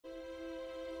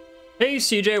Hey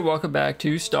CJ, welcome back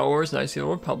to Star Wars Knights of the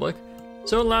Old Republic.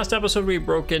 So in the last episode we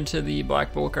broke into the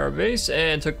Black Volcar base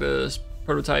and took the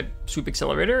prototype swoop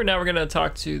accelerator. Now we're gonna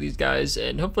talk to these guys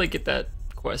and hopefully get that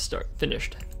quest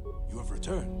finished. You have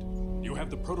returned. You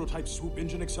have the prototype swoop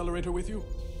engine accelerator with you?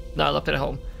 No, I left it at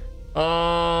home.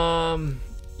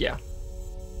 Yeah.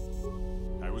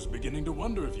 I was beginning to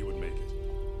wonder if you would make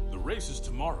it. The race is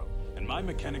tomorrow, and my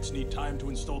mechanics need time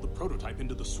to install the prototype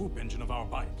into the swoop engine of our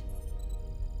bike.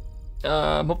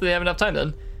 Hopefully they have enough time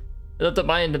then. I left up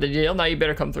my end of the deal, now you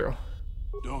better come through.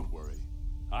 Don't worry.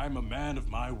 I'm a man of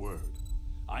my word.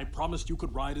 I promised you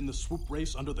could ride in the swoop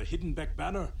race under the Hidden Beck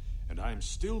banner, and I'm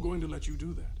still going to let you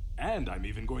do that. And I'm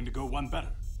even going to go one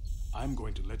better. I'm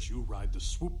going to let you ride the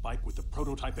swoop bike with the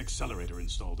prototype accelerator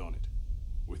installed on it.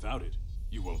 Without it,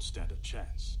 you won't stand a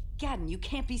chance. Gadden, you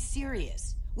can't be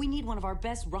serious. We need one of our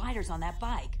best riders on that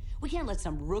bike. We can't let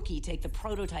some rookie take the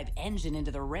prototype engine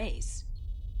into the race.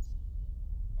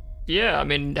 Yeah, I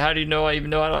mean, how do you know I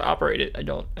even know how to operate it? I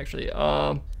don't, actually.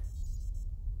 Why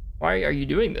are you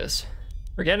doing this?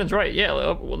 Organon's right, yeah,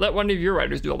 well, let one of your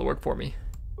riders do all the work for me.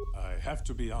 I have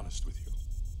to be honest with you.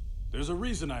 There's a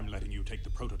reason I'm letting you take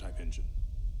the prototype engine.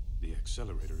 The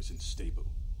accelerator isn't stable.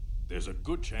 There's a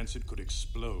good chance it could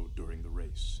explode during the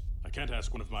race. I can't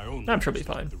ask one of my own. I'm sure it'll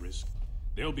be fine. The risk.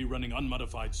 They'll be running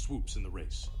unmodified swoops in the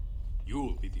race.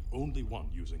 You'll be the only one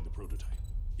using the prototype.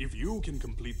 If you can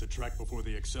complete the track before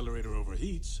the accelerator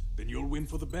overheats, then you'll win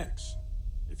for the Becks.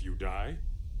 If you die,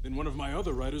 then one of my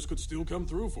other riders could still come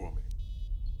through for me.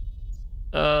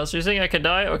 So you're saying I could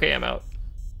die? Okay, I'm out.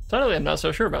 Suddenly, I'm not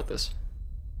so sure about this.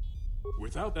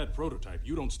 Without that prototype,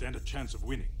 you don't stand a chance of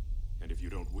winning. And if you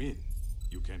don't win,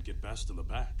 you can't get Bastila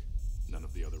back. None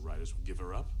of the other riders will give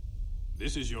her up.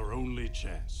 This is your only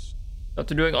chance.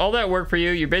 After doing all that work for you,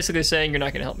 you're basically saying you're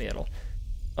not going to help me at all.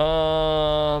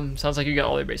 Sounds like you got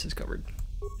all your bases covered.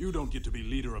 You don't get to be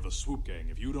leader of a swoop gang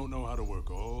if you don't know how to work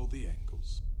all the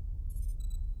angles.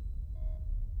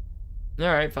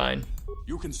 Alright, fine.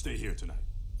 You can stay here tonight.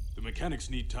 The mechanics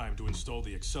need time to install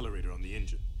the accelerator on the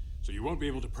engine, so you won't be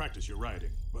able to practice your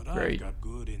riding. But I've got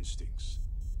good instincts.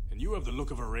 And you have the look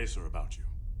of a racer about you.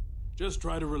 Just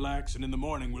try to relax, and in the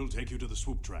morning we'll take you to the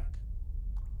swoop track.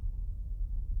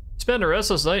 Spend a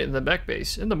restless night in the Beck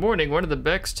base. In the morning, one of the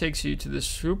Becks takes you to the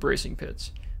swoop racing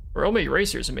pits, where only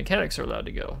racers and mechanics are allowed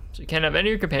to go, so you can't have any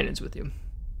of your companions with you.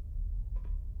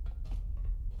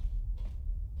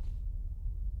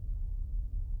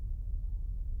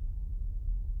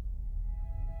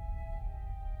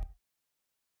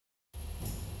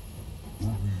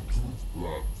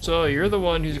 So you're the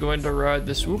one who's going to ride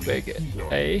the swoop bike,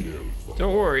 eh?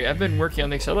 Don't worry, I've been working on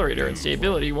the accelerator and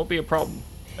stability won't be a problem,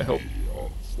 I hope.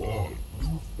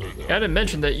 I didn't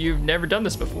mention that you've never done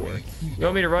this before. You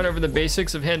want me to run over the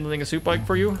basics of handling a swoop bike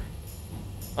for you?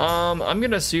 I'm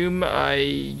gonna assume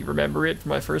I remember it from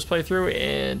my first playthrough,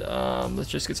 and let's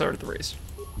just get started with the race.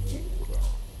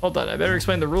 Hold on, I better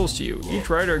explain the rules to you. Each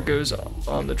rider goes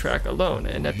on the track alone,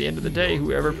 and at the end of the day,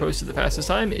 whoever posted the fastest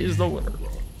time is the winner.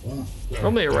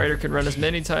 Normally a rider can run as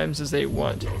many times as they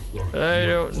want, but I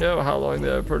don't know how long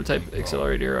the prototype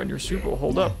accelerator on your swoop will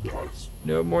hold up.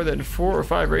 No more than 4 or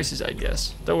 5 races, I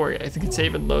guess. Don't worry, I think it's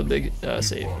save and load the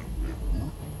save.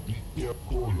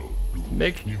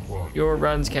 Make your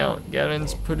runs count.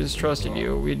 Gadden's put his trust in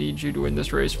you. We need you to win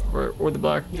this race, or the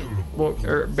Black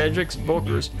Bandicoot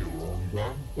Volkers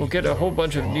will get a whole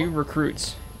bunch of new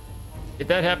recruits. If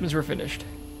that happens, we're finished.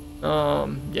 Yeah,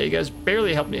 you guys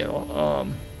barely helped me at all.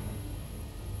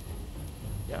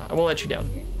 Yeah, I won't let you down.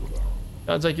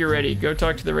 Sounds like you're ready. Go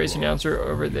talk to the race announcer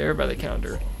over there by the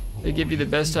counter. They give you the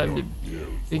best time to.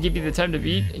 They give you the time to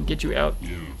beat and get you out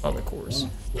on the course.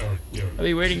 I'll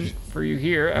be waiting for you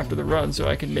here after the run, so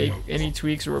I can make any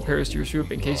tweaks or repairs to your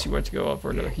swoop in case you want to go out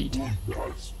for another heat.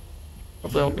 Hopefully,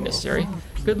 that won't be necessary.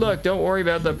 Good luck. Don't worry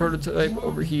about the prototype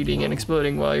overheating and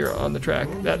exploding while you're on the track.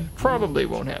 That probably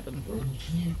won't happen.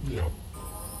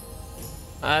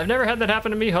 I've never had that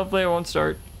happen to me. Hopefully, I won't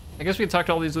start. I guess we can talk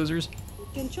to all these losers.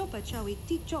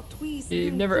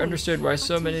 You've never understood why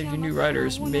so many of you new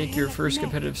riders make your first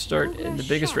competitive start in the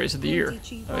biggest race of the year.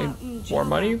 I mean, more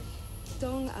money? What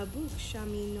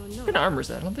kind of armor is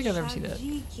that? I don't think I've ever seen that.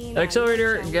 That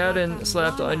accelerator Gadden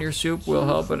slapped on your soup will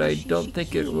help, but I don't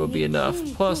think it will be enough.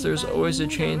 Plus, there's always a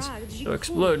chance it'll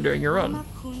explode during your run.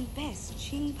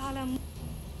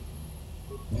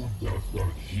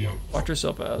 Watch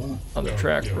yourself out on the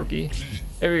track, rookie.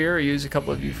 Every year I use a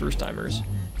couple of you first-timers.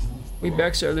 We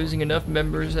Becks are losing enough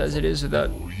members as it is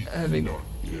without having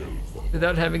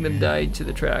them die to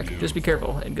the track. Just be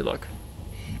careful and good luck.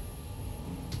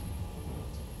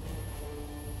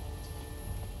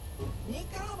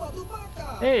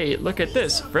 Hey, look at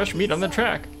this. Fresh meat on the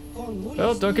track.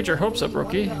 Well, don't get your hopes up,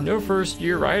 rookie. No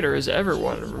first-year rider has ever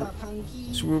won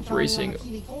a swoop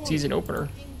racing season opener.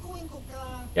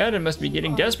 Adam must be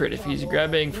getting desperate if he's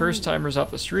grabbing first-timers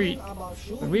off the street.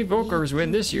 When we Volkers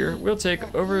win this year, we'll take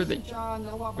over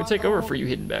for you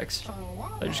Hiddenbacks.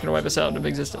 They're just gonna wipe us out of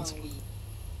existence.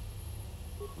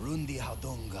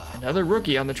 Another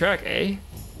rookie on the track, eh?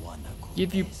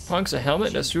 Give you punks a helmet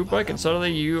and a swoop bike, and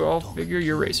suddenly you all figure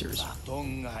you're racers.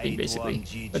 Basically.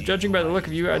 But judging by the look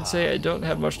of you, I'd say I don't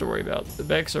have much to worry about. The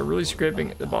backs are really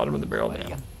scraping at the bottom of the barrel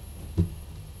now.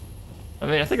 I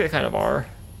mean, I think they kind of are.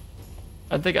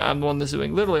 I think I'm the one that's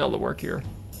doing literally all the work here.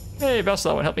 Hey,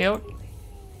 Vesla, wanna help me out?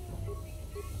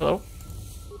 Hello?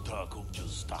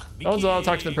 No one's allowed to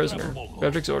talk to the prisoner.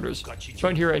 Frederick's orders. She's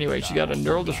fine here anyway. She got a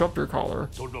neural disruptor collar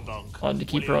on to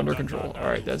keep her under control.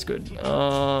 Alright, that's good.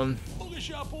 For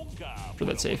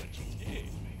that safe.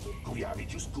 You're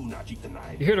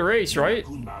here to race, right?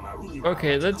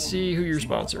 Okay, let's see who your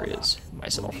sponsor is.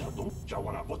 Myself.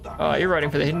 You're riding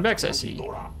for the Hidden Becks, I see.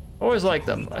 Always like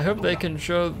them. I hope they can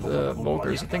show the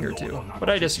Volkers a thing or two.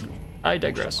 But I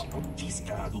digress.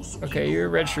 Okay, you're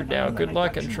registered now. Good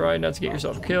luck and try not to get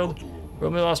yourself killed. We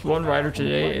only lost one rider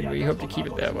today, and we hope to keep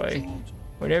it that way.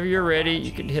 Whenever you're ready,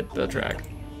 you can hit the track.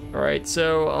 Alright,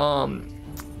 so,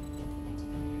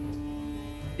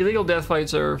 illegal death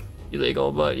fights are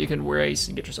illegal, but you can race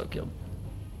and get yourself killed.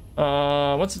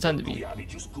 What's the time to beat?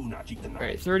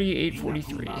 Alright,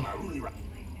 38:43.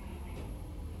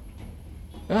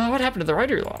 What happened to the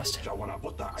rider you lost?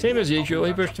 Same as usual,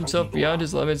 he pushed himself beyond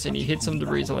his limits and he hit some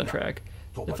debris on the track.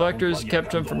 Deflectors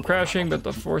kept him from crashing, but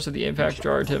the force of the impact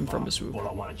jarred him from the swoop.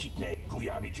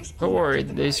 Don't worry,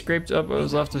 they scraped up what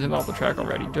was left of him off the track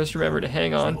already. Just remember to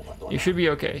hang on. You should be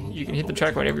okay. You can hit the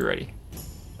track whenever you're ready.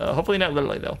 Hopefully not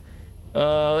literally, though.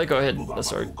 Go ahead. Let's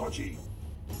start.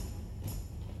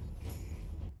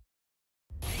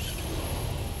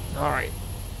 Alright.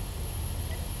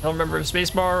 I don't remember if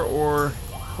spacebar or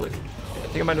click. I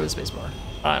think I might have been spacebar.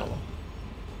 I don't know.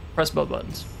 Press both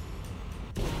buttons.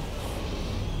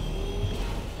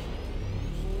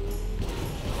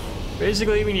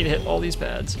 Basically, we need to hit all these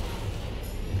pads.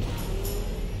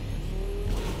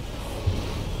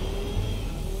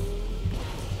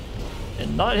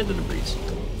 And not hit the debris.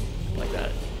 Like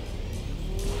that.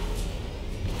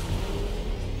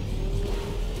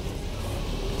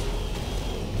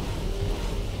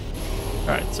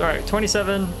 Alright, so alright,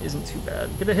 27 isn't too bad.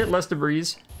 Gonna hit less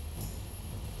debris.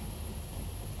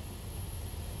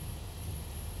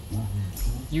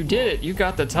 You did it! You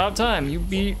got the top time! You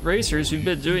beat racers who've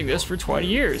been doing this for 20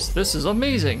 years! This is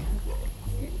amazing!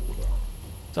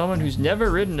 Someone who's never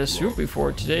ridden a swoop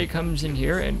before today comes in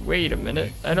here and wait a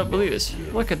minute, I don't believe this.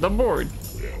 Look at the board!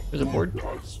 There's a board.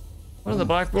 One of the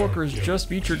Black Volkers just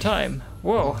beat your time.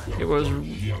 Whoa, it was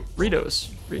Ridos.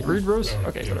 Ridos?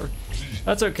 Okay, whatever.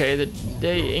 That's okay, the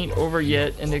day ain't over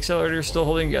yet and the accelerator's still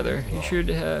holding together. You should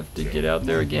have to get out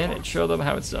there again and show them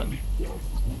how it's done.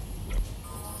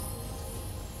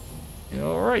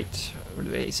 Alright. Do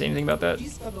they say anything about that?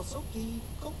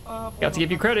 Got to give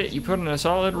you credit. You put in a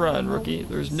solid run, rookie.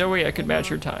 There's no way I could match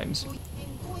your times.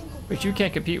 But you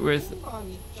can't compete with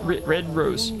Red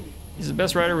Rose. He's the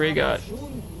best rider we got.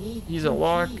 He's a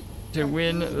lock to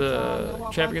win the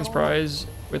Champion's Prize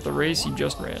with the race he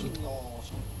just ran.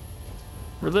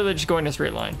 We're literally just going in a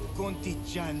straight line.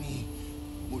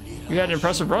 You had an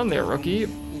impressive run there, rookie.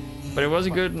 But it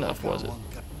wasn't good enough, was it?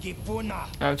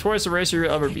 I'm twice the racer you'll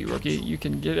ever be, rookie. You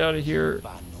can get out of here.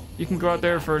 You can go out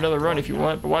there for another run if you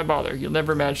want, but why bother? You'll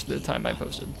never match the time I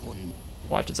posted.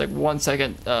 Watch, it's like 1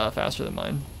 second faster than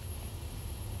mine.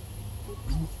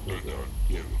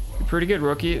 You're pretty good,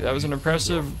 rookie. That was an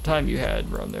impressive time you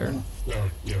had run there.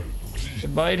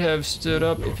 It might have stood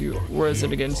up if you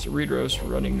wasn't against Redros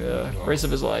running the race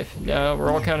of his life. Now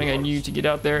we're all counting on you to get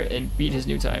out there and beat his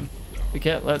new time. We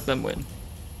can't let them win.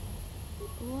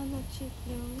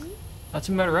 Not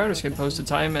too many riders can post a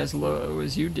time as low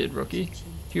as you did, rookie.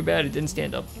 Too bad it didn't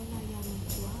stand up.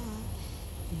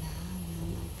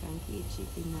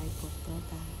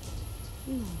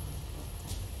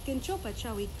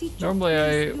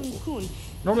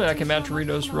 Normally I can match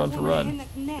Ritos run for run,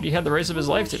 but he had the race of his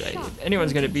life today. If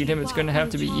anyone's gonna beat him, it's gonna have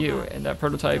to be you and that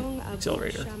prototype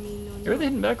accelerator. You're the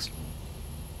Hidden Becks.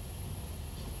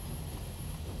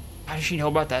 How does she know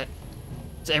about that?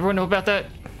 Does everyone know about that?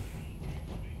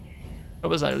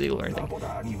 Hope it's not illegal or anything.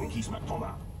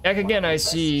 Back again, I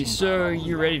see. So,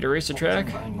 you ready to race the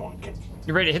track?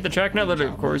 You ready to hit the track? Not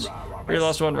literally, of course. We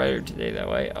lost one rider today that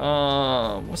way.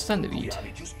 What's the time to beat?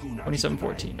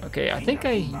 27:14. Okay, I think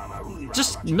I...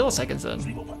 Just milliseconds then.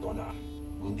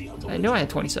 I know I had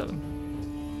 27.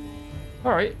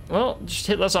 Alright, well, just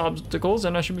hit less obstacles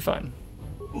and I should be fine.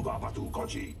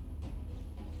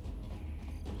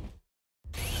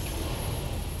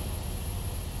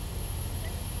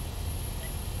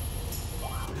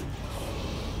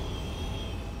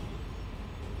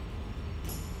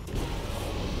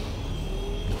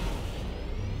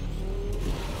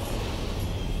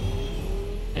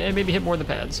 And maybe hit more of the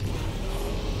pads.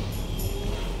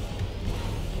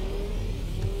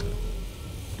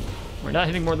 We're not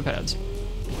hitting more of the pads.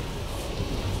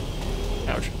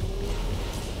 Ouch.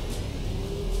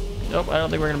 Nope, I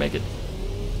don't think we're gonna make it.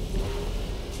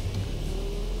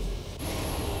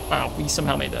 Wow, we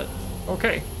somehow made that.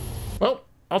 Okay. Well,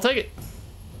 I'll take it.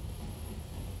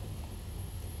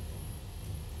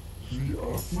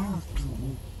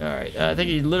 Alright, I think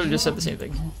he literally just said the same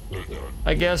thing.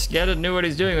 I guess Gadda knew what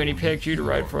he's doing when he picked you to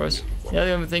ride for us. Now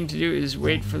the only thing to do is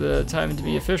wait for the time to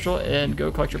be official and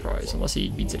go collect your prize, unless he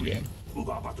beats it again.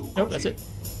 Nope, that's it.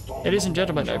 Ladies and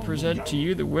gentlemen, I present to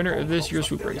you the winner of this year's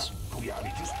swoop race.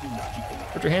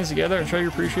 Put your hands together and show your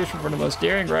appreciation for one of the most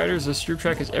daring riders this troop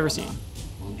track has ever seen.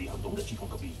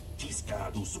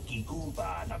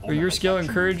 For your skill and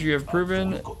courage, you have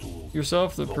proven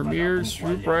yourself the premier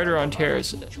swoop rider on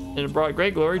Taris, and it brought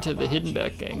great glory to the Hidden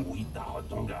Beck gang.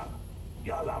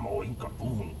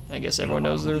 I guess everyone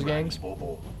knows there's gangs.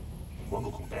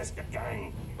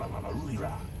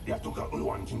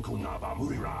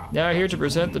 Now here to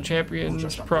present the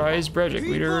champion's prize, Brejik,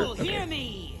 leader. People, hear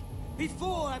me!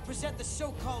 Before I present the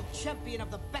so-called champion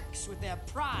of the Becks with their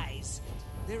prize,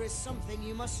 there is something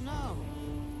you must know.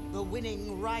 The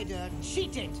winning rider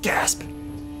cheated. Gasp!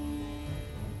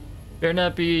 Better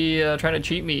not be trying to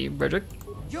cheat me, Brejik.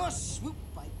 Your swoop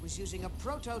bike was using a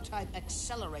prototype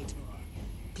accelerator.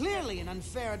 Clearly an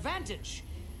unfair advantage.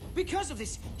 Because of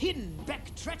this hidden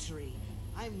Beck treachery,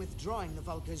 I'm withdrawing the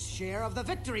Vulca's share of the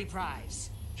victory prize.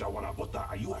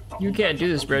 You can't do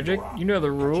this, Brejik. You know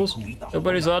the rules.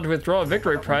 Nobody's allowed to withdraw a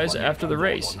victory prize after the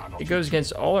race. It goes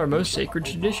against all our most sacred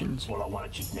traditions.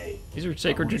 These are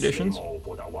sacred traditions. You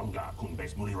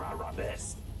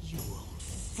old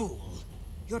fool.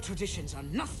 Your traditions are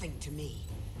nothing to me.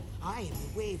 I am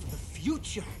the wave of the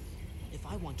future. If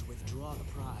I want to withdraw the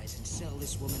prize and sell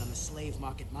this woman on the slave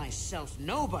market myself,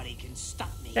 nobody can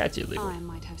stop me. That's illegal. I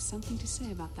might have something to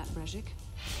say about that, Brejik.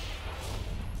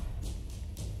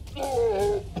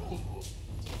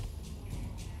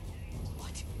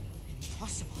 What?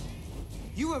 Impossible.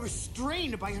 You were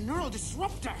restrained by a neural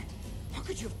disruptor. How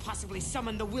could you have possibly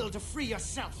summoned the will to free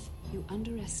yourself? You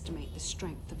underestimate the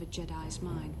strength of a Jedi's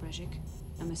mind, Brejik.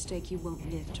 A mistake you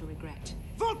won't live to regret.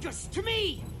 Vulcus, to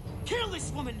me! Kill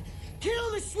this woman!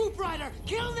 Kill the swoop rider!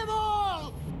 Kill them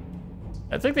all!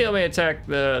 I think they only attacked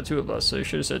the two of us, so you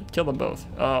should have said kill them both.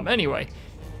 Anyway.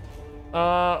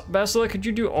 Basila, could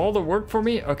you do all the work for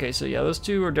me? Okay, so yeah, those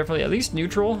two are definitely at least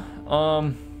neutral.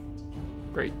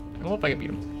 Great. I hope I can beat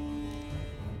them.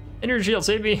 Energy shield,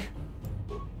 save me.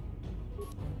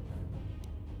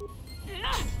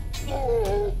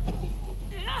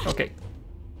 Okay.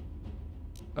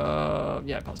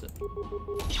 Yeah, I paused it.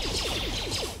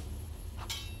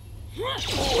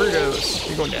 Where it goes?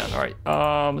 You're going down. Alright,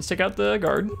 let's take out the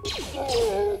guard.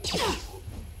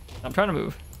 I'm trying to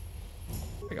move.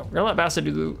 There we go. We're gonna let Basta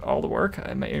do all the work. I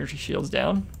have my energy shields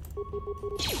down.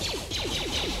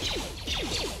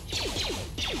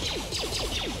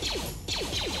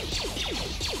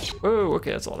 Whoa,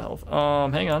 okay, that's a lot of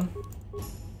health. Hang on.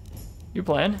 New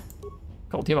plan.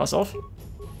 Cold team myself.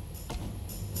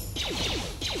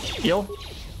 Heal.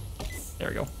 There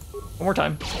we go. One more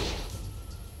time.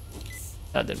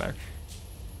 That didn't matter.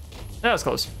 That was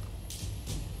close.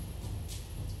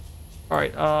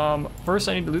 Alright, first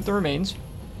I need to loot the remains.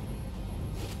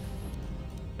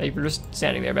 Thank you for just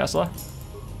standing there, Basila.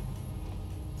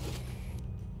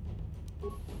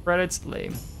 Credits,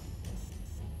 lame.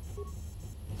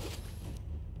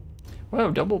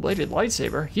 Whoa, double-bladed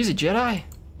lightsaber. He's a Jedi?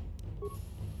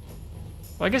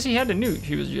 Well, I guess he had to know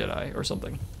he was a Jedi or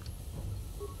something.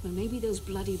 Well, maybe those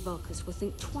bloody Vulcans will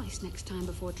think twice next time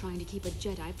before trying to keep a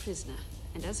Jedi prisoner.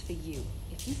 And as for you,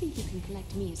 if you think you can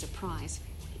collect me as a prize...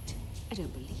 Wait, I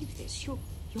don't believe this. You're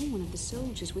one of the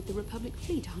soldiers with the Republic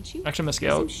fleet, aren't you? Actually, I'm a Yes,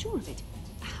 scout. I'm sure of it.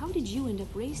 How did you end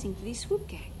up racing for these swoop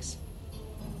gangs?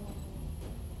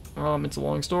 It's a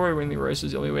long story. Winning the race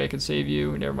is the only way I can save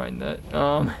you. Never mind that.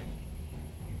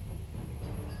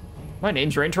 My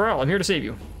name's Rane Toral. I'm here to save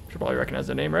you. Should probably recognize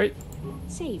that name, right?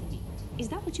 Save me. Is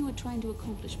that what you were trying to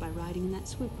accomplish by riding in that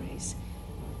swoop race?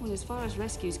 Well, as far as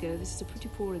rescues go, this is a pretty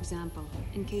poor example.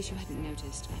 In case you hadn't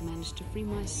noticed, I managed to free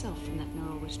myself from that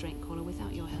neural restraint collar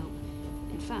without your help.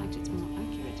 In fact, it's more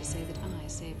accurate to say that I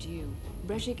saved you.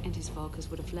 Brejik and his Volkers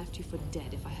would have left you for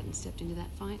dead if I hadn't stepped into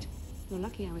that fight. You're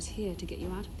lucky I was here to get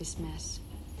you out of this mess.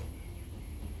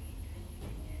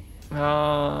 We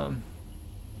don't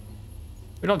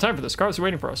have time for this. Carth's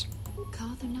waiting for us.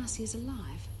 Karth Onasi is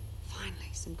alive.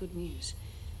 Finally, some good news.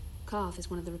 Karth is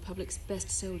one of the Republic's best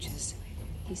soldiers.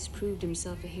 He's proved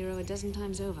himself a hero a dozen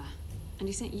times over. And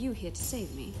he sent you here to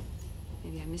save me.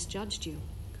 Maybe I misjudged you.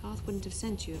 Karth wouldn't have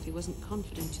sent you if he wasn't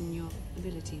confident in your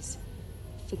abilities.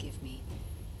 Forgive me.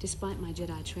 Despite my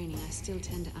Jedi training, I still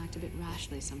tend to act a bit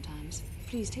rashly sometimes.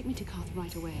 Please, take me to Karth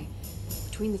right away.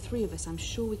 Between the three of us, I'm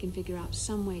sure we can figure out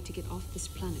some way to get off this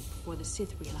planet before the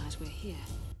Sith realize we're here.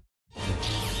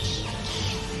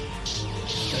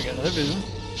 I got another vision.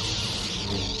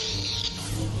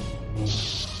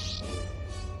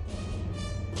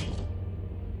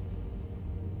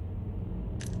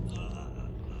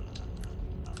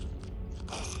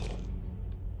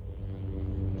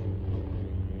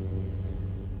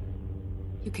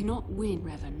 You cannot win,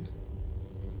 Revan.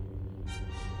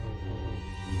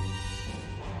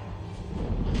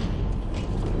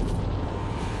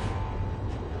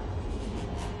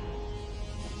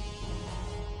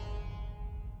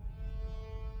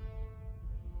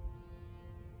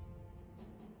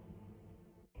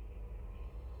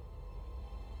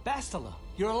 Bastila,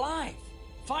 you're alive!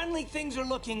 Finally, things are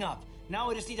looking up. Now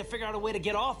we just need to figure out a way to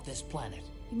get off this planet.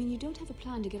 You mean you don't have a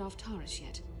plan to get off Taris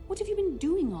yet? What have you been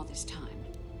doing all this time?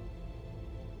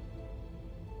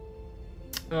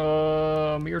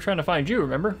 We were trying to find you,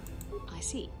 remember? I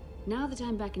see. Now that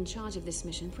I'm back in charge of this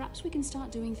mission, perhaps we can start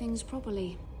doing things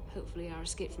properly. Hopefully our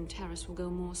escape from Taris will go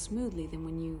more smoothly than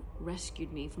when you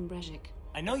rescued me from Brejik.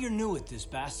 I know you're new at this,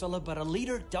 Bastila, but a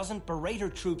leader doesn't berate her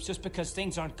troops just because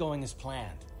things aren't going as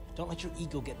planned. Don't let your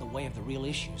ego get in the way of the real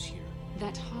issues here.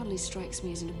 That hardly strikes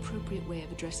me as an appropriate way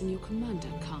of addressing your commander,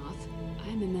 Karth. I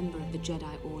am a member of the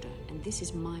Jedi Order, and this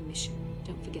is my mission.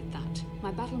 Don't forget that. My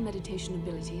battle meditation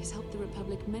ability has helped the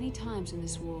Republic many times in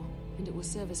this war, and it will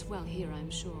serve us well here,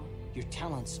 I'm sure. Your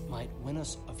talents might win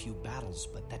us a few battles,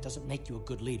 but that doesn't make you a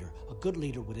good leader. A good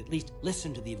leader would at least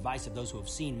listen to the advice of those who have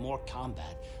seen more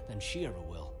combat than she ever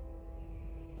will.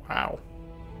 Wow.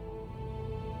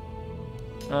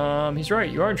 He's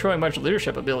right. You aren't showing much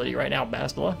leadership ability right now,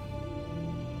 Bastila.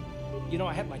 You know,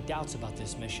 I had my doubts about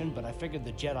this mission, but I figured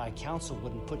the Jedi Council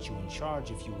wouldn't put you in charge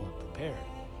if you weren't prepared.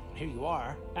 And here you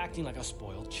are, acting like a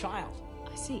spoiled child.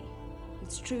 I see.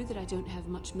 It's true that I don't have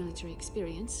much military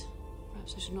experience.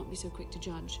 Perhaps I should not be so quick to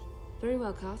judge. Very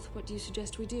well, Karth. What do you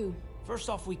suggest we do? First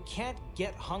off, we can't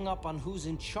get hung up on who's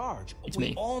in charge. It's we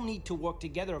me. all need to work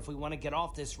together if we want to get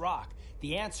off this rock.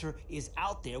 The answer is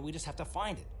out there. We just have to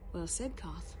find it. Well said,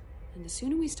 Karth. And the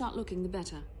sooner we start looking, the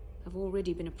better. I've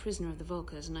already been a prisoner of the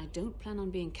Volkers, and I don't plan on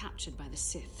being captured by the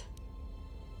Sith.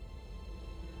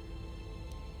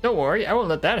 Don't worry, I won't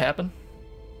let that happen.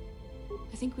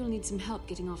 I think we'll need some help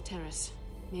getting off Taris.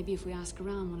 Maybe if we ask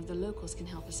around, one of the locals can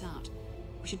help us out.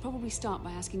 We should probably start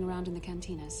by asking around in the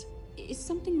cantinas. Is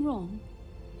something wrong?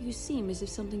 You seem as if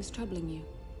something's troubling you.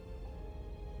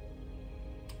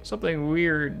 Something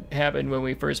weird happened when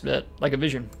we first met, like a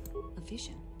vision. A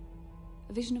vision?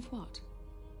 A vision of what?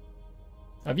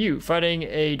 Of you fighting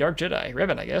a dark Jedi,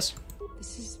 Revan, I guess.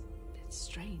 This is it's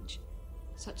strange.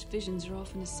 Such visions are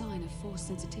often a sign of Force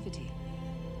sensitivity.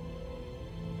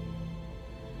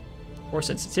 Force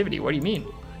sensitivity, what do you mean?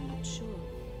 I'm not sure.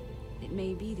 It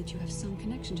may be that you have some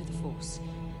connection to the Force.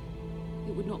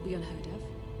 It would not be unheard of.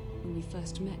 When we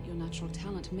first met, your natural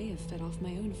talent may have fed off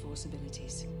my own Force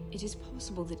abilities. It is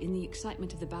possible that in the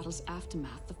excitement of the battle's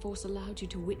aftermath, the Force allowed you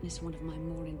to witness one of my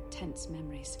more intense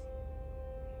memories.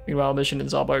 Meanwhile, Mission and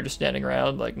Zalbar are just standing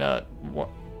around, like, not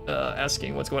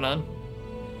asking what's going on.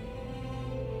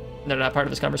 They're not part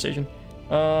of this conversation.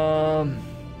 So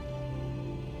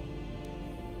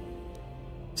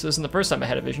this isn't the first time I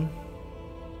had a vision.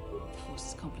 The Force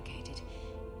is complicated.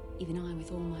 Even I,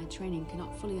 with all my training,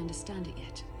 cannot fully understand it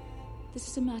yet. This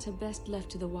is a matter best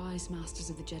left to the wise masters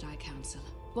of the Jedi Council.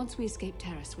 Once we escape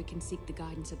Taris, we can seek the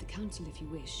guidance of the Council if you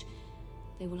wish.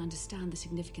 They will understand the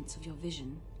significance of your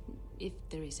vision, if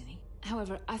there is any.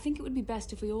 However, I think it would be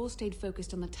best if we all stayed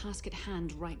focused on the task at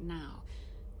hand right now.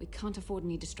 We can't afford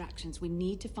any distractions. We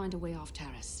need to find a way off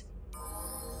Taris.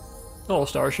 Oh,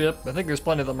 starship. I think there's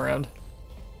plenty of them around.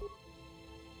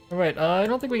 Alright, I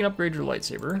don't think we can upgrade your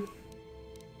lightsaber.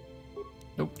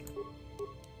 Nope.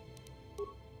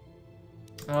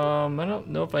 I don't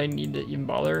know if I need to even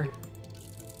bother.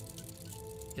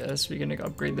 Yes, we can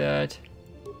upgrade that.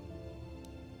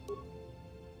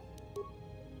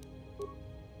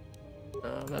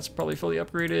 That's probably fully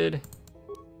upgraded.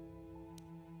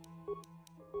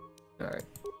 Alright.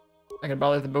 gonna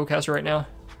bother the bowcaster right now.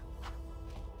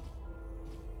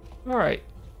 Alright.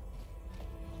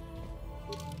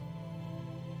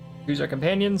 Who's our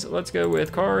companions? Let's go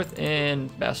with Karth and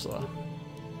Bastila.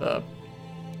 The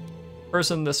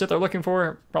person the Sith are looking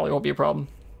for probably won't be a problem.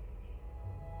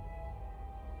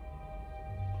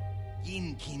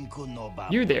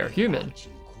 You there, human.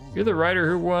 You're the rider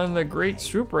who won the great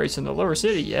swoop race in the lower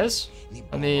city, yes?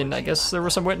 I mean, I guess there were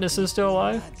some witnesses still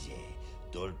alive?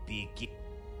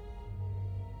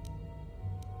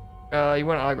 You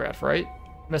want an autograph, right?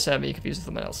 Must have me confused with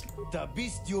someone else.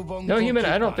 No, human,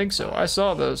 I don't think so. I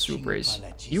saw those swoop race.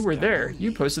 You were there.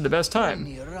 You posted the best time.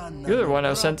 You're the one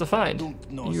I was sent to find.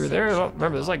 You were there? I don't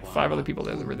remember. There's like 5 other people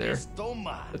that were there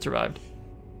that survived.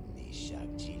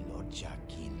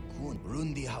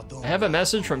 I have a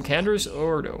message from Candace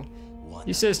Ordo.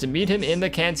 He says to meet him in the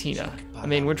cantina. I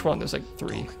mean, which one? There's like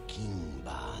 3.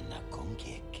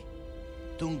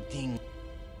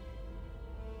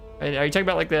 And are you talking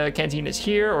about like the cantinas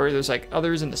here, or there's like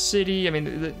others in the city? I mean,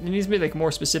 it needs to be like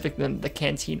more specific than the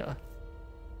cantina.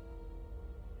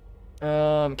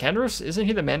 Candace, isn't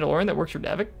he the Mandalorian that works for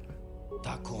Davik?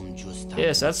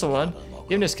 Yes, that's the one.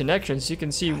 Given his connections, you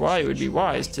can see why it would be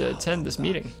wise to attend this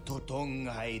meeting.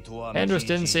 Andros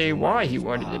didn't say why he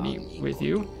wanted to meet with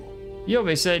you. He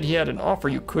only said he had an offer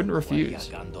you couldn't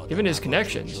refuse. Given his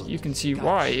connections, you can see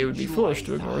why it would be foolish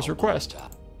to ignore his request.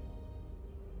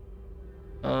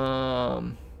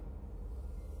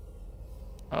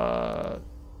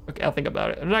 Okay, I'll think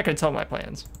about it. I'm not going to tell my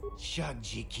plans. I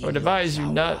would advise you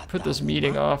not put this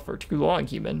meeting off for too long,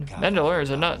 human. Mandalorians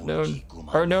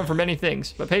are known for many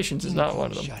things, but patience is not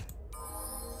one of them.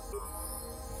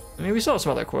 I mean, we still have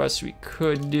some other quests we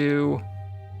could do.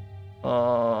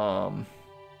 Got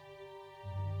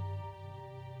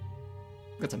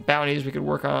some bounties we could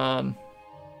work on.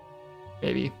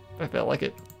 Maybe, if I felt like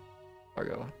it.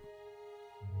 Argo.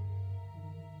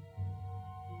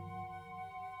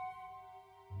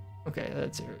 Okay,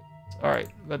 that's it. Alright,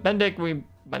 but Bendik we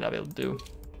might not be able to do.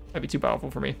 Might be too powerful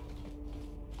for me.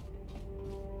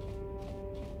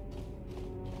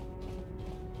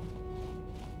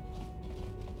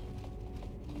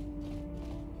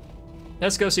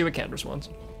 Let's go see what Candace wants.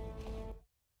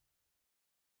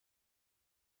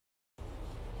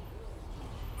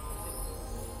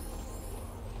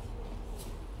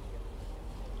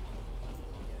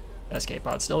 SK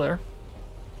pod's still there.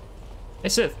 Hey,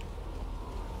 Sith.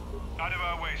 Out of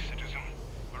our way, citizen.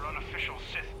 We're on official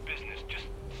Sith business. Just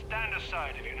stand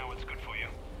aside if you know what's good for you.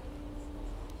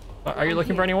 Are you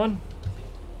looking for anyone?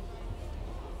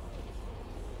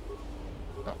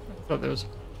 Oh, I thought there was a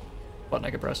button I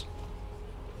could press.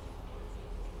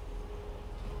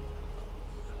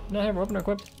 Not have a weapon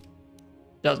equipped?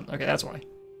 Doesn't. Okay, that's why.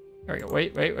 There we go.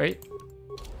 Wait. There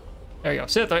we go.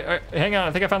 Sith, hang on.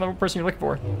 I think I found the person you're looking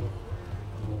for.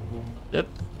 Yep.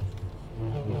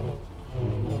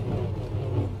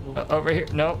 Over here.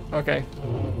 No. Okay.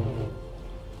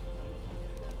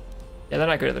 Yeah, they're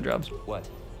not good at their jobs. What?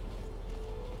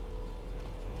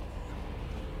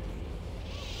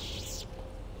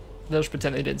 They'll just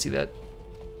pretend they didn't see that.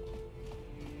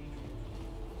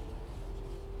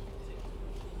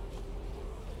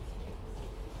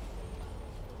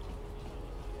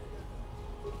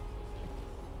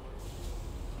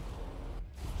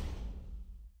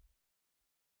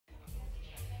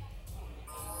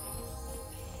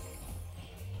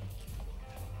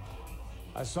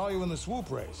 I saw you in the swoop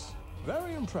race.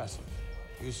 Very impressive.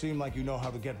 You seem like you know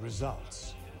how to get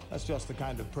results. That's just the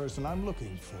kind of person I'm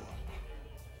looking for.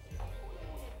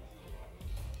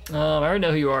 I already know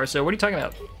who you are, so what are you talking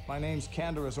about? My name's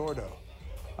Candace Ordo.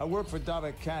 I work for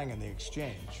Davik Kang in the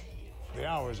exchange. The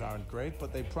hours aren't great,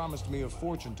 but they promised me a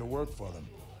fortune to work for them.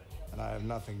 And I have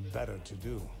nothing better to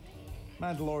do.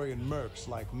 Mandalorian mercs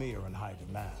like me are in high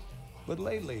demand. But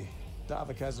lately,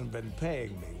 Davik hasn't been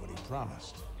paying me what he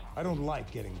promised. I don't like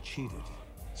getting cheated.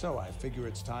 So I figure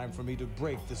it's time for me to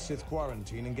break the Sith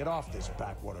quarantine and get off this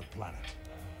backwater planet.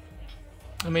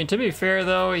 I mean, to be fair,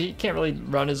 though, he can't really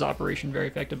run his operation very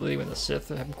effectively when the Sith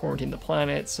have quarantined the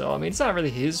planet, so, I mean, it's not really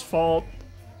his fault.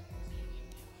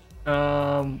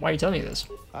 Why are you telling me this?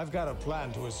 I've got a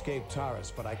plan to escape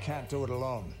Taris, but I can't do it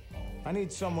alone. I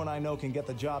need someone I know can get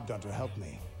the job done to help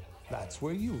me. That's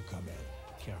where you come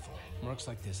in. Careful. Mercs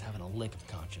like this having a lick of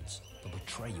conscience. They'll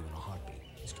betray you in a heartbeat.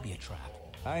 This could be a trap.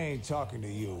 I ain't talking to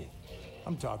you.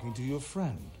 I'm talking to your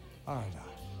friend, aren't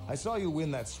I? I saw you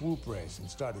win that swoop race and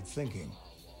started thinking,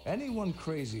 anyone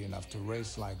crazy enough to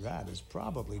race like that is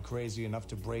probably crazy enough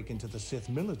to break into the Sith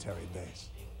military base.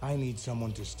 I need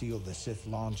someone to steal the Sith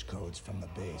launch codes from the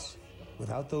base.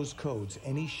 Without those codes,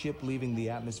 any ship leaving the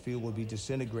atmosphere will be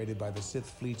disintegrated by the Sith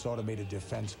fleet's automated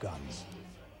defense guns.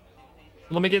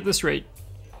 Let me get this straight.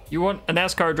 You want a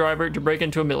NASCAR driver to break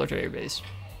into a military base.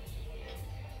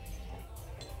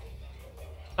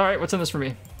 Alright, what's in this for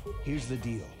me? Here's the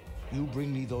deal. You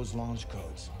bring me those launch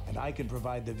codes, and I can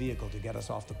provide the vehicle to get us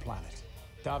off the planet.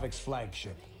 Davik's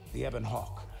flagship, the Ebon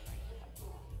Hawk.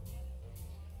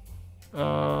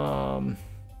 How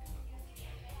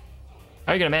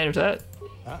are you gonna manage that?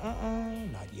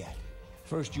 Not yet.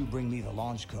 First you bring me the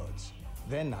launch codes.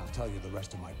 Then I'll tell you the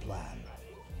rest of my plan.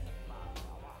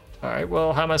 Alright,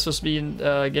 well, how am I supposed to be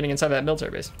getting inside that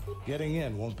military base? Getting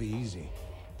in won't be easy.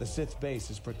 The Sith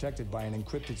base is protected by an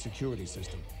encrypted security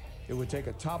system. It would take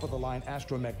a top-of-the-line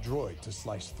astromech droid to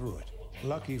slice through it.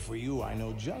 Lucky for you, I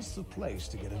know just the place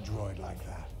to get a droid like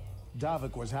that.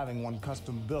 Davik was having one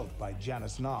custom built by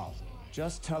Janice Nall.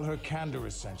 Just tell her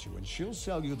Canderous sent you, and she'll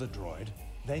sell you the droid.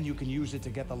 Then you can use it to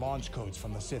get the launch codes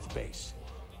from the Sith base.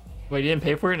 Wait, you didn't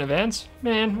pay for it in advance?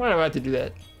 Man, why do I have to do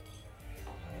that?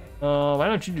 Why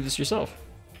don't you do this yourself?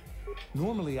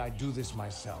 Normally I do this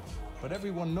myself, but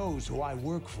everyone knows who I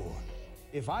work for.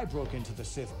 If I broke into the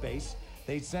Sith base,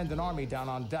 they'd send an army down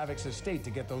on Davik's estate to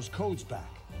get those codes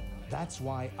back. That's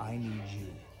why I need you.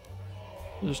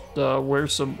 Just wear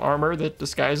some armor that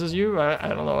disguises you? I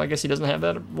don't know, I guess he doesn't have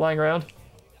that lying around.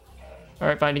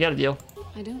 Alright, fine, you got a deal.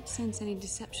 I don't sense any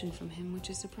deception from him,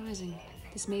 which is surprising.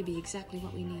 This may be exactly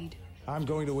what we need. I'm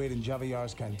going to wait in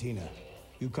Javier's cantina.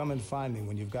 You come and find me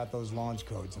when you've got those launch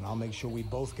codes, and I'll make sure we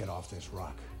both get off this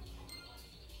rock.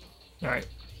 Alright.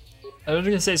 I was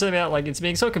gonna say something about like it's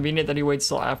being so convenient that he waits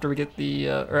till after we get the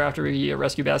or after we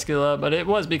rescue Bascula, but it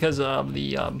was because of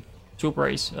the swoop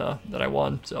race that I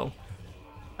won, so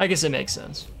I guess it makes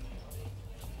sense.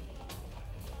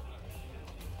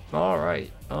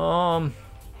 Alright.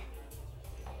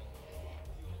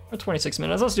 26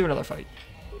 minutes, let's do another fight.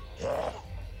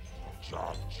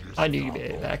 I knew you'd be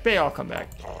back. They all come back.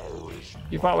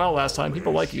 You fought well last time.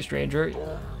 People like you, stranger.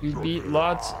 You beat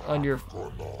lots on your...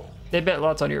 They bet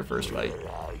lots on your first fight.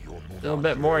 They'll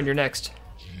bet more on your next.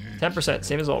 10%,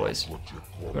 same as always. You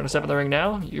want to step in the ring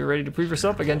now? You ready to prove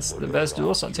yourself against the best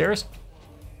duelist on Taris?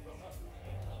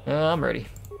 I'm ready.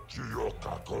 You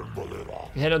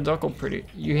handled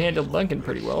Duncan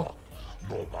pretty well.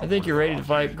 I think you're ready to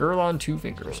fight Gurlon Two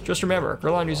Fingers. Just remember,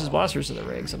 Gurlon uses blasters in the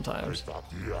ring sometimes.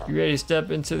 You ready to step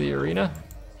into the arena?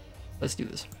 Let's do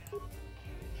this.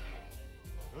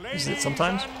 Is it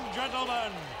sometimes? Ladies and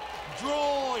gentlemen,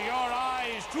 draw your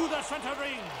eyes to the center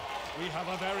ring. We have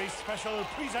a very special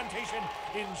presentation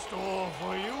in store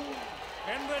for you.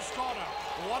 In this corner,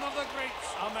 one of the greats,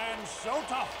 a man so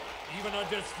tough, even a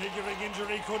disfiguring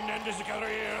injury couldn't end his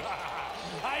career.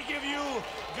 I give you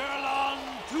Gurlon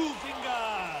Two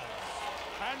Fingers.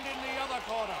 And in the other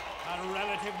corner, a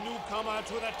relative newcomer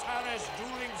to the Taris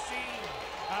dueling scene,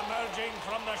 emerging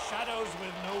from the shadows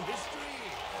with no history,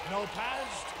 no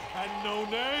past, and no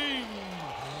name,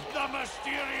 the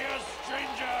mysterious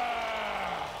stranger.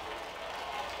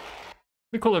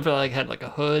 It'd be cool if I like had like a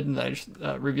hood and I just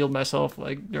revealed myself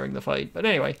like during the fight. But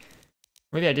anyway,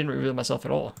 maybe I didn't reveal myself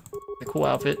at all. A cool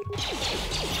outfit.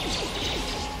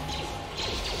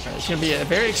 Alright, it's gonna be a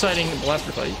very exciting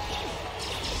blaster fight.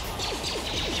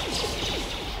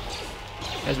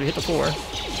 As we hit the floor.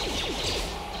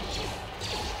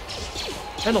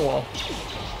 And the wall.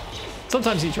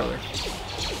 Sometimes each other.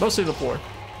 Mostly the floor.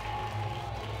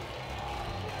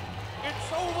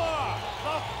 It's over!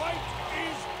 The fight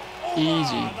is over!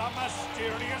 Easy. The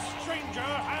mysterious stranger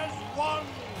has won!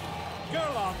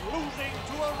 Gurlon losing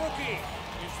to a rookie.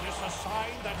 Is this a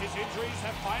sign that his injuries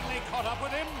have finally caught up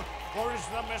with him? Or is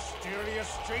the mysterious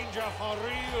stranger for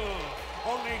real?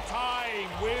 Only time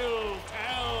will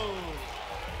tell.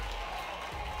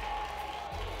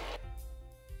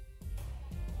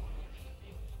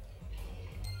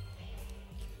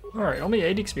 Alright, only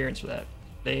 8 experience for that.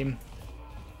 Name.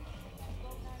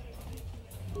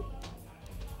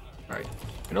 Alright,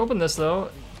 can open this though.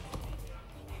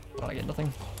 Oh, I get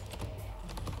nothing.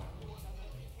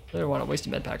 I don't want to waste a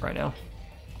med pack right now.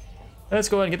 Let's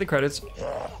go ahead and get the credits.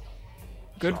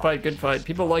 Good fight, good fight.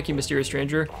 People like you, mysterious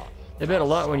stranger. They bet a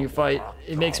lot when you fight.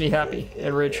 It makes me happy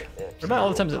and rich. What about all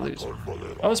the times I lose?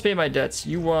 I always pay my debts.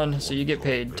 You won, so you get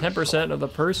paid. 10% of the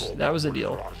purse, that was the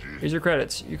deal. Here's your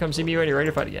credits. You come see me when you're ready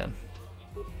to fight again.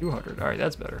 200. Alright,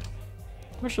 that's better.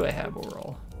 How much do I have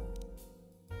overall?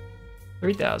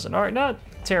 3,000. Alright, not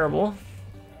terrible.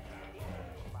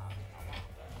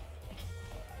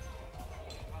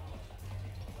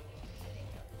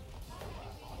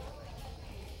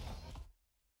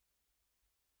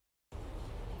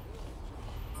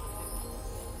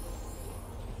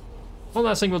 One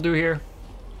last thing we'll do here.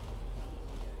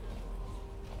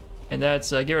 And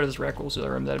that's get rid of this Raccoon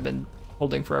room that I've been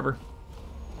holding forever.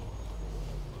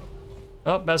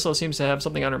 Oh, Bessel seems to have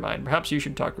something on her mind. Perhaps you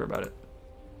should talk to her about it.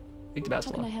 Speak to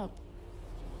Bessel. How can I help?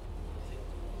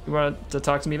 You want to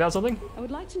talk to me about something? I would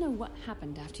like to know what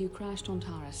happened after you crashed on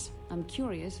Taris. I'm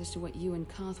curious as to what you and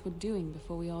Karth were doing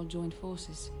before we all joined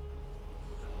forces.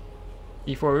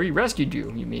 Before we rescued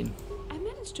you, you mean? I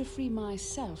managed to free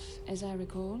myself, as I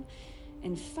recall.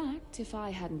 In fact, if I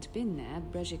hadn't been there,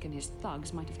 Brejik and his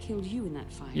thugs might have killed you in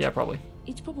that fight. Yeah, probably.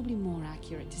 It's probably more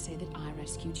accurate to say that I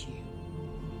rescued you.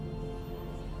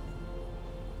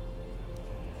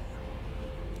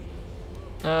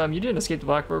 You didn't escape the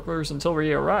Black Burglars until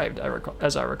we arrived,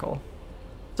 as I recall.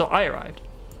 So I arrived.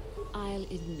 I'll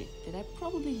admit that I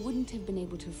probably wouldn't have been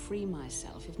able to free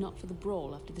myself if not for the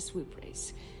brawl after the swoop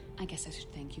race. I guess I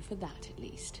should thank you for that, at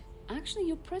least. Actually,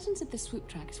 your presence at the swoop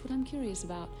track is what I'm curious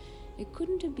about. It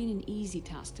couldn't have been an easy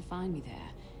task to find me there,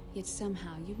 yet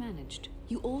somehow you managed.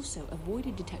 You also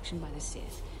avoided detection by the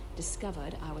Sith,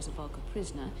 discovered I was a Vulcan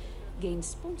prisoner, gained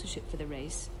sponsorship for the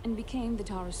race, and became the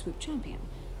Taris swoop champion.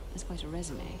 That's quite a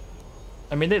resume.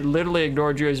 I mean, they literally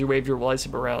ignored you as you waved your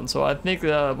lightsaber around, so I think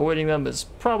avoiding them is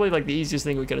probably like the easiest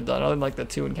thing we could have done, other than like the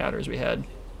 2 encounters we had.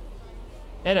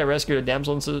 And I rescued a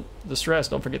damsel in distress,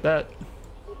 don't forget that.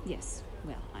 Yes,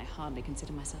 well, I hardly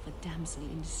consider myself a damsel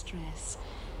in distress.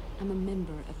 I'm a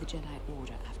member of the Jedi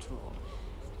Order, after all.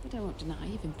 But I won't deny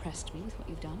you've impressed me with what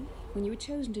you've done. When you were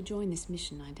chosen to join this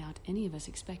mission, I doubt any of us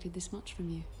expected this much from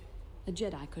you. A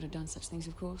Jedi could have done such things,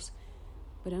 of course,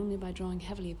 but only by drawing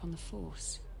heavily upon the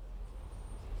Force.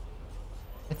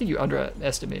 I think you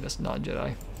underestimate us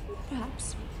non-Jedi.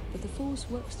 Perhaps, but the Force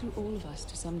works through all of us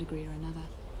to some degree or another.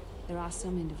 There are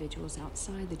some individuals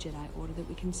outside the Jedi Order that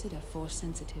we consider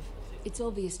Force-sensitive. It's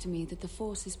obvious to me that the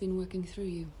Force has been working through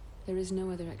you. There is no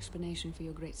other explanation for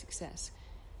your great success.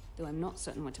 Though I'm not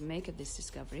certain what to make of this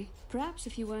discovery. Perhaps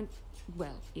if you weren't...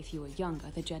 well, if you were younger,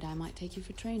 the Jedi might take you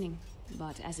for training.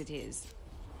 But as it is...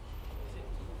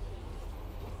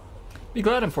 Be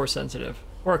glad I'm Force sensitive,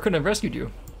 or I couldn't have rescued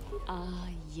you. Ah,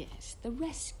 yes, the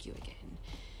rescue again.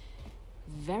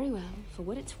 Very well, for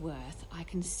what it's worth, I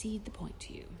concede the point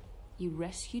to you. You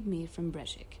rescued me from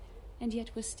Brejik, and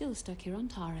yet we're still stuck here on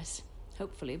Taris.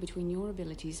 Hopefully, between your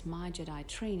abilities, my Jedi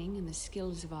training, and the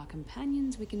skills of our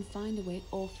companions, we can find a way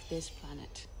off this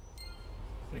planet.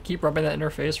 I'm gonna keep rubbing that in her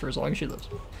face for as long as she lives.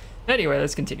 Anyway,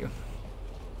 let's continue.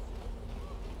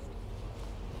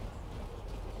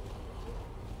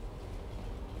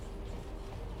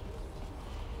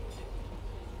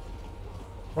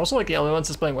 We're also like the only ones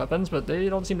displaying weapons, but they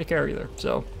don't seem to care either,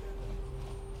 so...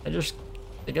 I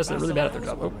guess they're really bad at their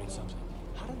job. Oh.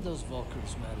 How did those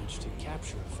Vulcans manage to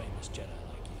capture a famous Jedi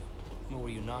like you? Were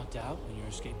you knocked out when your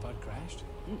escape pod crashed?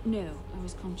 No, I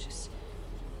was conscious.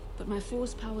 But my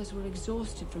Force powers were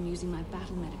exhausted from using my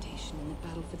battle meditation in the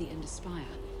battle for the End Spire.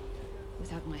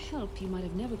 Without my help, you might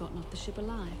have never gotten off the ship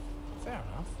alive. Fair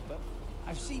enough, but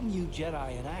I've seen you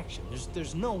Jedi in action.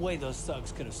 There's no way those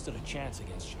thugs could have stood a chance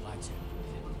against your lightsaber.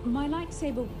 My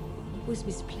lightsaber was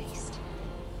misplaced.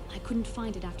 I couldn't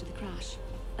find it after the crash.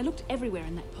 I looked everywhere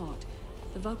in that pod.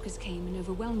 The Vulcans came and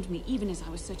overwhelmed me even as I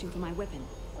was searching for my weapon.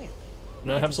 Wait.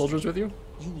 Do I have soldiers with you?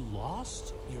 You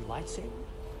lost your lightsaber?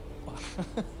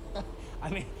 I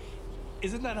mean,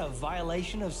 isn't that a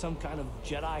violation of some kind of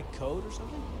Jedi code or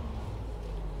something?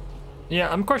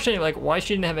 Yeah, I'm questioning, like, why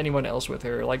she didn't have anyone else with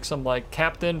her. Like, some, like,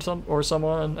 captain or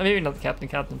someone. I mean, maybe not the captain.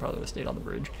 Captain probably would have stayed on the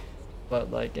bridge.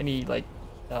 But, like, any, like,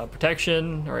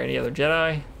 protection or any other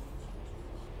Jedi.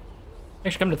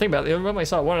 Actually, come to think about it, I only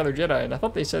saw one other Jedi, and I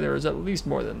thought they said there was at least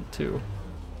more than 2.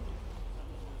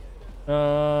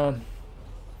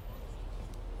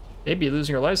 Maybe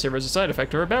losing her lightsaber is a side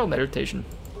effect of her battle meditation.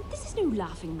 This is no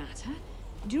laughing matter.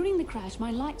 During the crash,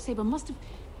 my lightsaber must have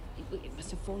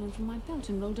fallen from my belt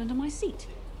and rolled under my seat.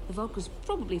 The Vulcans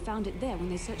probably found it there when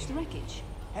they searched the wreckage.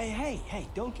 Hey,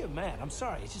 don't get mad. I'm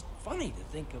sorry. It's just funny to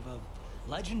think of a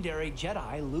legendary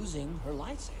Jedi losing her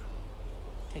lightsaber.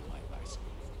 Take my advice.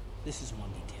 This is one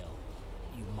detail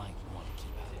you might want to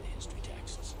keep out of the history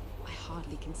texts. I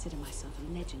hardly consider myself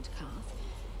a legend, Karth.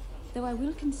 Though I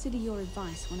will consider your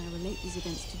advice when I relate these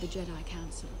events to the Jedi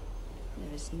Council.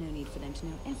 There is no need for them to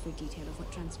know every detail of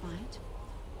what transpired.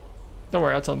 Don't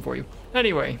worry, I'll tell them for you.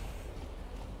 Anyway.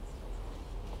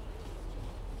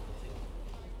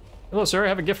 Hello, sir. I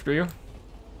have a gift for you.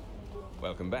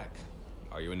 Welcome back.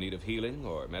 Are you in need of healing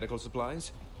or medical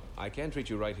supplies? I can treat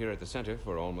you right here at the center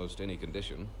for almost any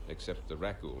condition, except the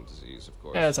Raccoon disease, of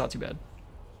course. Yeah, it's not too bad.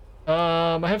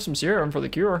 I have some serum for the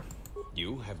cure.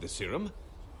 You have the serum?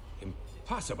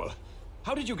 Impossible.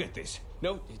 How did you get this?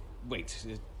 No, wait.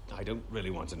 I don't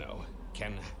really want to know.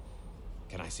 Can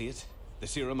I see it? The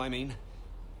serum, I mean?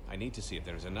 I need to see if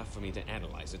there is enough for me to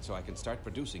analyze it so I can start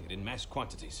producing it in mass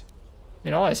quantities.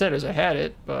 And all I said is I had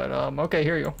it, but, okay,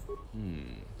 here you go.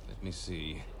 Let me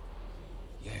see.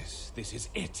 Yes, this is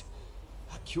it.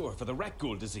 A cure for the rat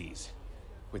ghoul disease.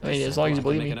 With I mean, this as long as you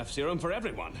sample, I can believe make me. enough serum for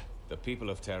everyone. The people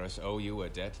of Taris owe you a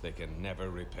debt they can never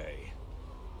repay.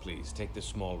 Please, take this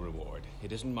small reward.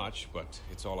 It isn't much, but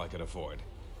it's all I can afford.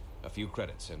 A few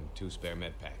credits and 2 spare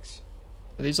med packs.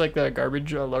 Are these like the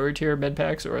garbage lower tier med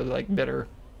packs or like better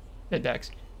med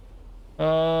packs?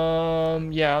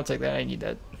 Yeah, I'll take that. I need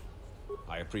that.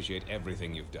 I appreciate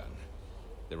everything you've done.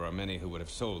 There are many who would have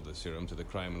sold the serum to the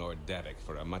crime lord Davik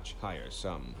for a much higher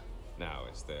sum. Now,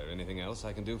 is there anything else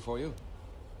I can do for you?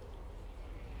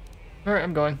 All right,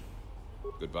 I'm going.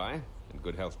 Goodbye, and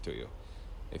good health to you.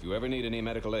 If you ever need any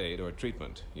medical aid or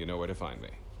treatment, you know where to find me.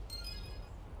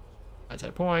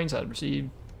 Outside points, I'd receive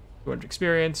 200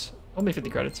 experience. Only 50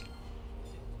 credits.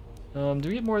 Do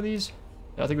we get more of these?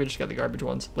 No, I think we just got the garbage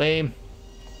ones. Lame.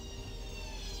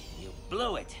 You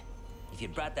blew it. If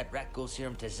you'd brought that rat ghoul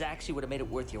serum to Zax, you would have made it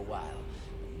worth your while.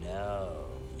 But no,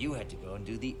 you had to go and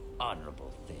do the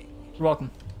honorable thing. You're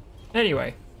welcome.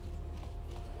 Anyway.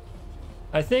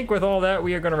 I think with all that,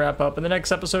 we are going to wrap up. In the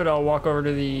next episode, I'll walk over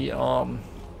to the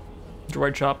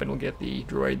droid shop and we'll get the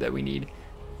droid that we need.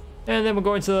 And then we'll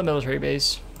go into the military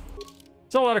base.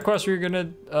 It's a lot of quests we're going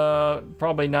to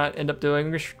probably not end up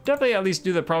doing. We should definitely at least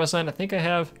do the Promised Land. I think I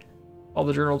have all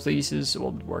the journal pieces, so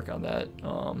we'll work on that.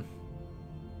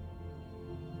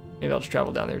 Maybe I'll just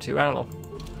travel down there too. I don't know.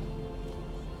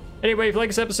 Anyway, if you like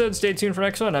this episode, stay tuned for the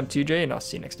next one. I'm TJ, and I'll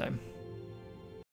see you next time.